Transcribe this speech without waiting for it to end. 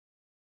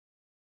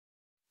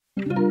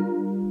Guess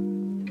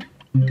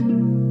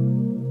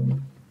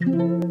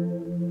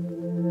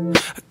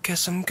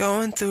I'm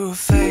going through a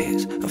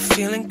phase of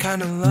feeling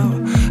kinda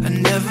low. I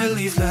never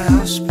leave the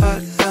house,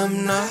 but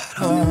I'm not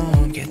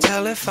home. Can't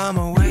tell if I'm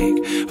awake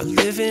or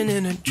living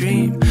in a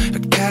dream. A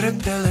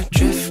caterpillar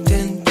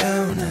drifting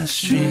down a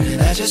stream.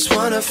 I just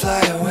wanna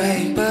fly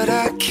away, but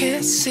I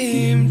can't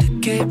seem to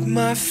get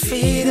my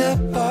feet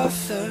up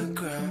off the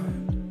ground.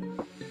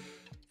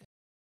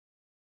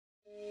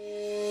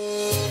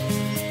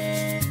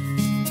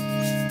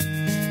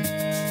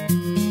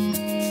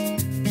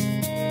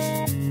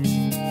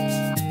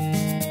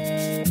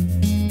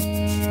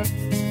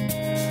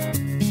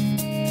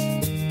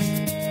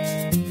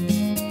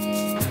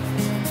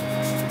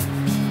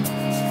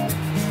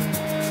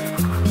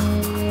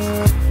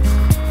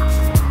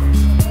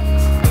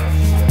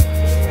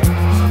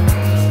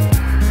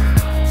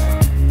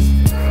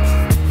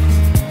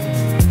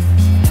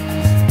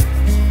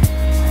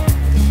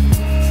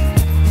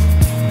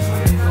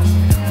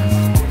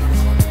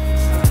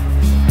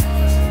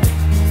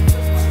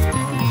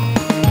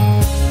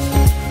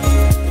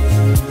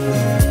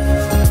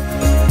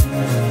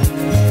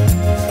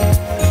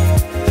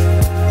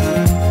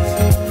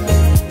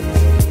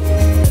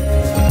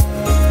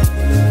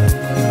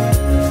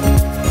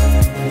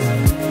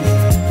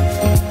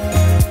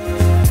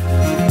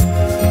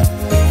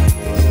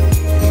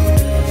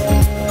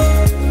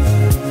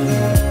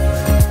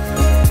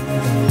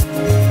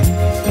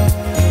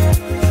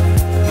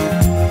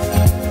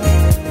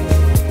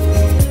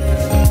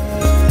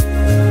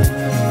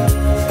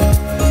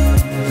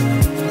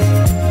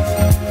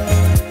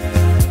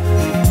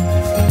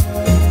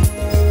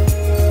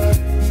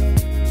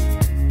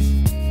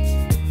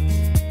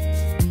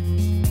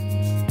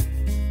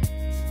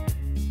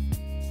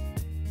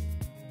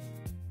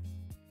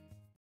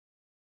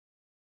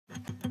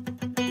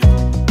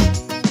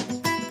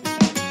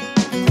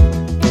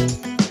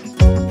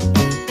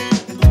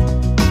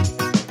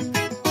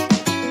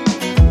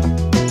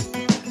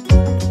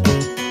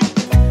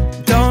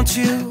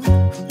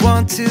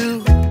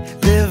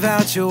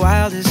 Your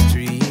wildest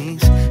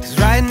dreams, 'cause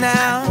right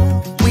now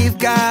we've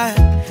got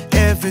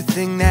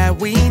everything that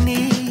we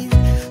need.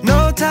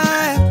 No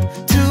time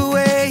to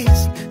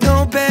waste,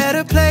 no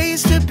better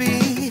place to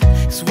be,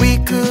 'cause we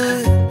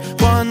could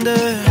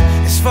wander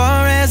as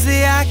far as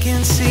the eye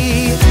can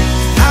see.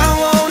 I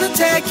wanna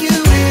take you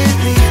with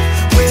me.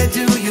 Where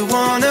do you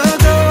wanna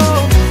go?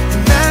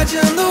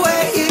 Imagine the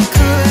way it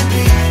could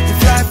be if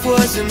life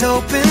was an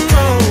open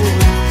road.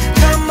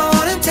 Come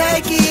on and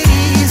take it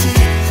easy.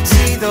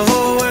 See the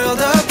whole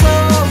world up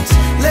close.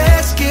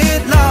 Let's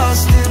get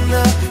lost in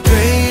the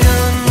great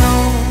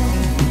unknown.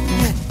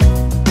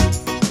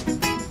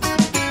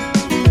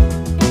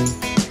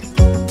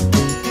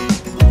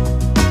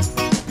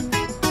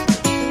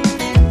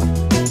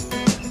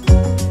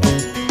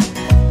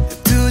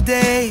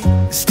 Today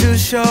is too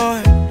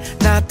short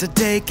not to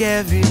take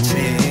every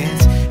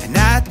chance, and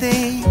I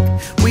think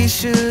we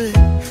should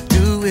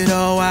do it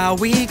all while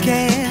we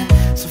can.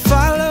 So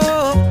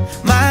follow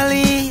my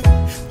lead,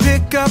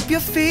 pick up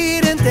your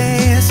feet and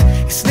dance.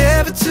 It's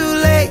never too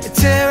late to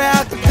tear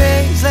out the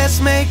page. Let's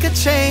make a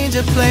change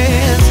of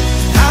plans.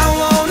 I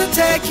wanna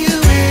take you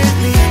with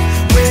me.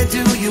 Where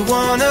do you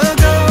wanna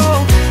go?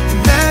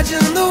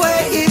 Imagine the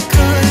way it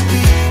could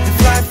be if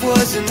life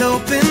was an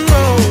open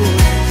road.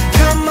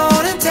 Come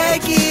on and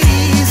take it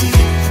easy.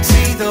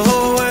 See the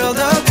whole world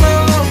up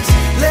close.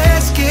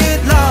 Let's get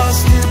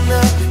lost in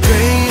the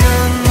great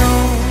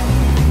unknown.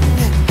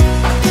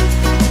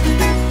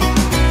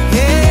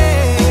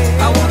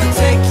 Yeah, I wanna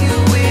take you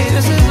with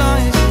us as long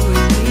as you're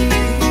with me.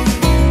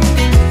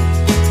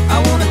 I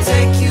wanna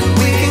take you,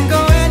 we can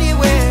go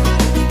anywhere.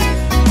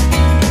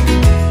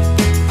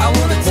 I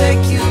wanna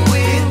take you,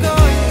 we can go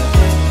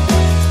anywhere.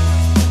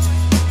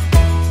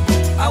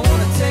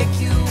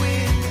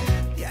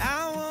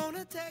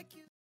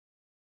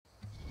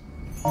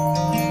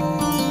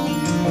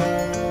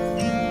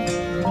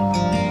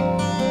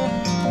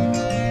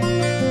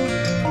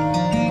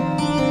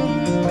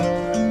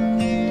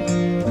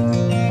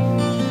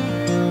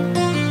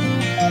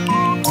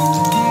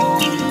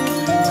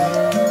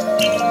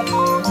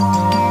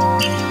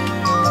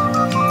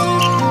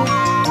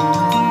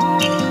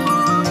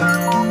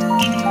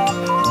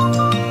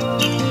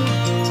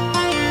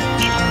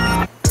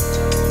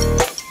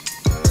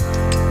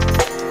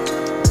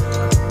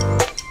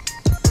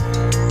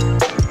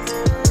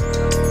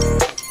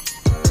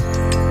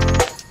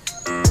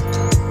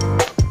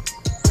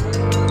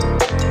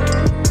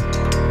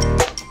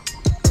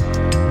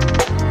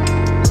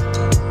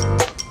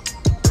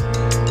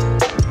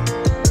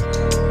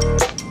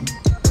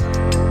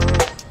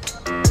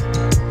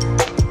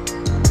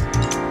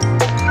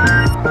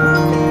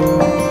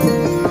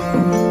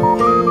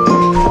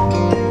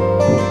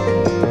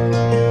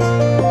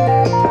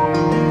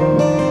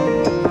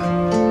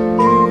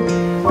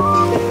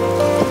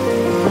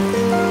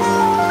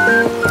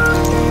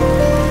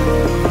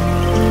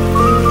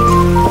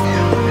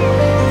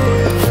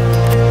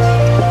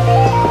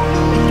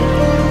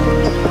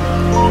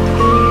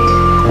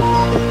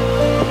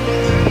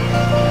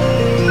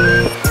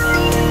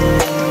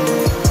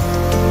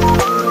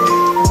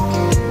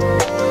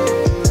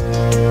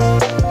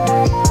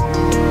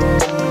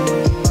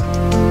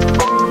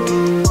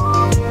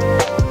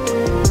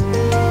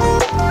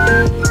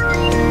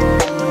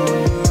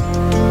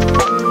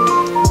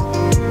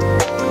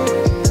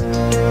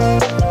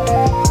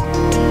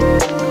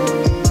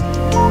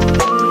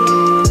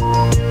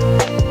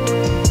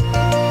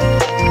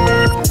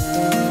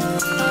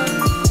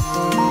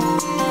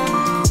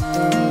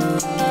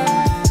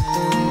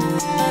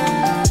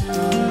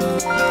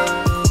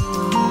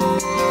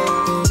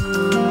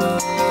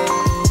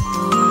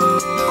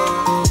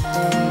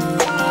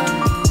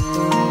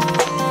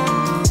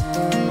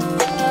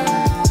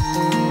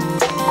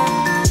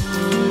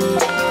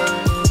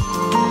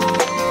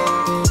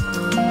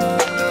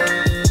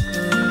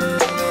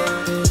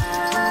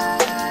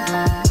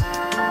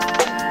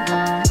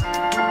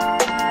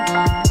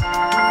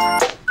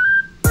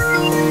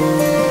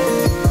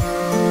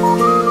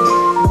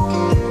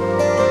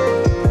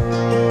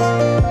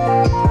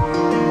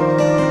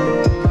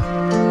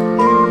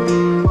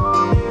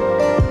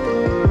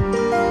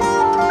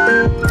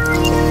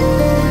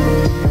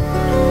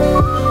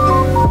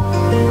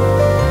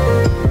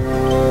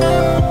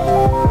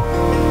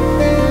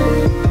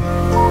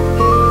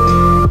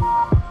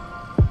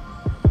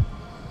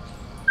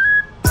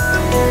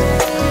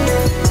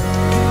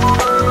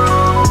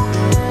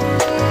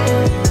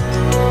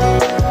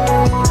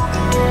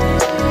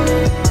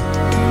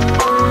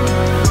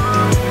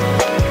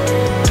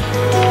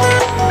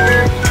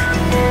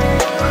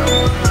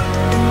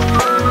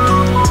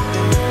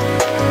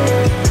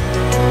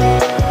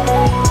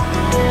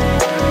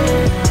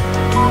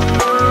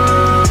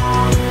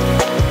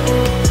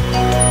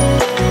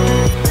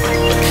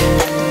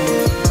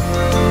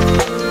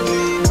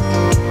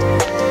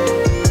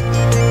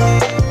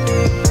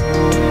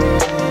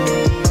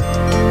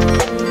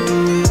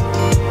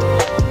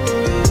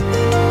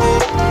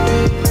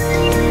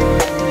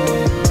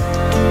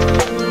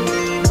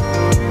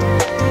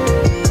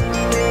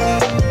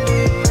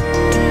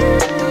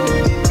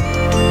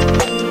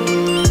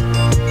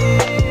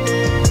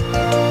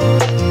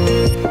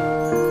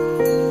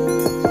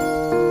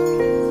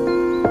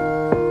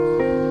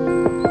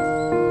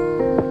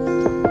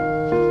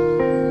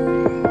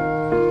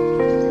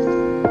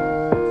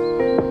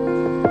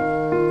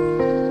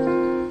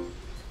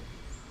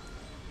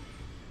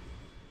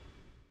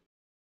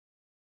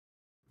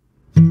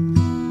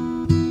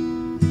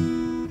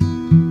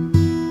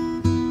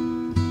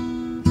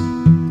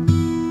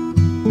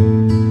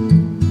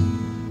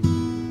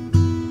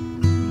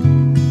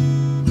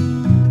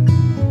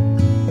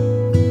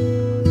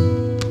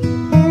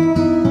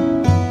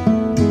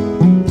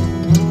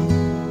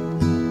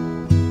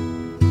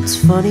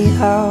 It's funny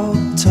how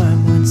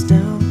time winds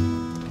down.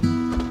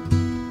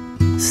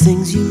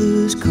 Things you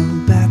lose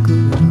come back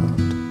around.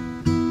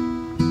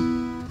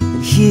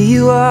 And here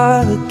you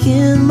are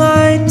again,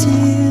 my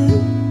dear.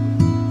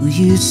 Will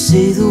you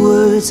say the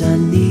words I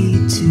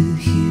need to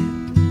hear?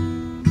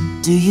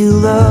 Do you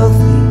love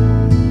me?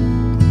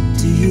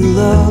 Do you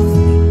love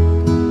me?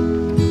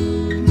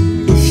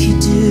 If you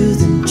do,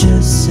 then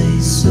just say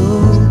so.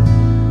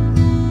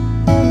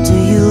 Do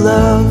you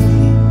love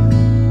me?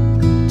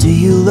 Do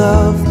you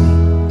love me?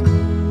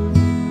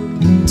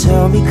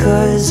 Tell me,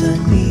 'cause I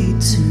need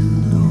to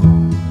know.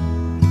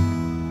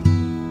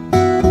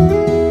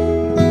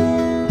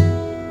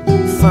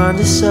 Find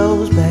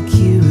ourselves back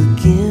here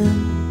again,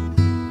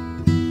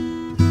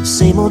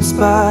 same old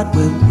spot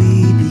where we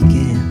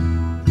began.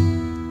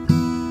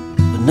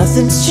 But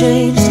nothing's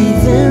changed,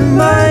 even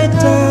my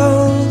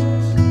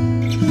doubts,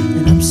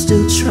 and I'm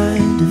still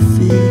trying to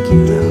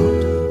figure out.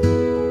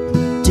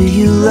 Do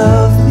you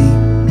love me?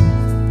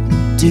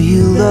 Do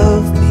you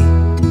love me?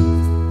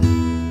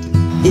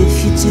 If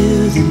you do,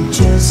 then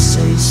just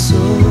say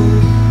so.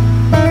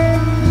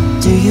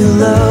 Do you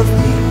love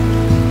me?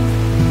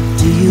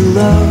 Do you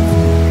love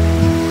me?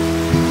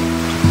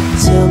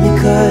 Tell me,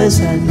 'cause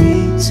I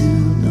need to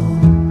know.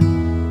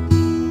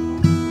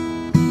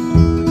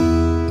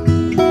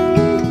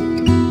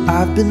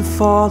 I've been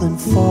falling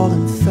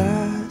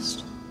fast,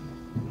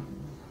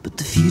 but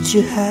the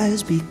future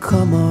has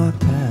become our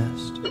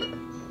past.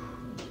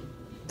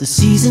 The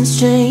seasons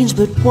change,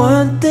 but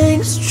one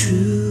thing's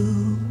true.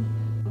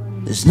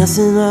 There's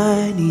nothing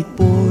I need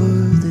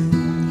more than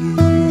you.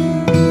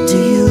 Do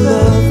you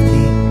love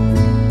me?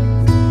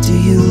 Do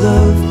you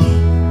love me?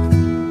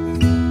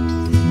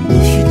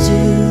 If you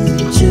do,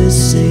 then just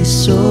say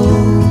so.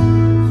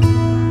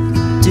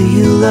 Do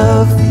you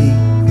love me?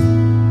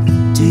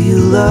 Do you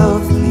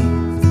love me?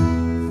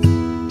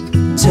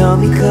 Tell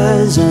me,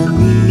 'cause I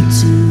need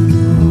to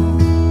know.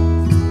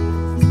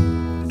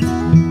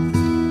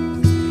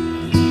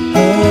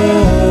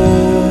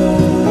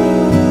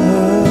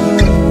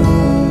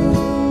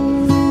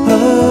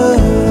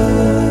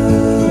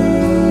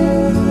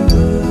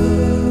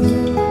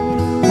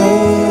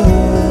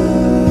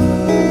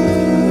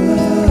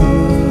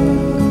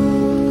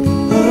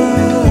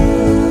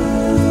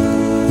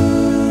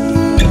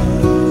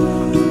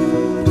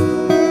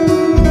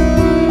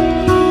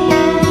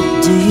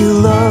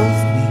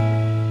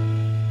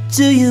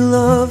 Do you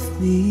love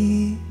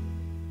me?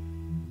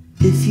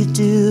 If you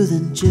do,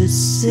 then just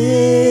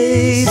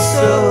say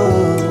so.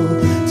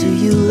 Do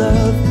you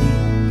love me?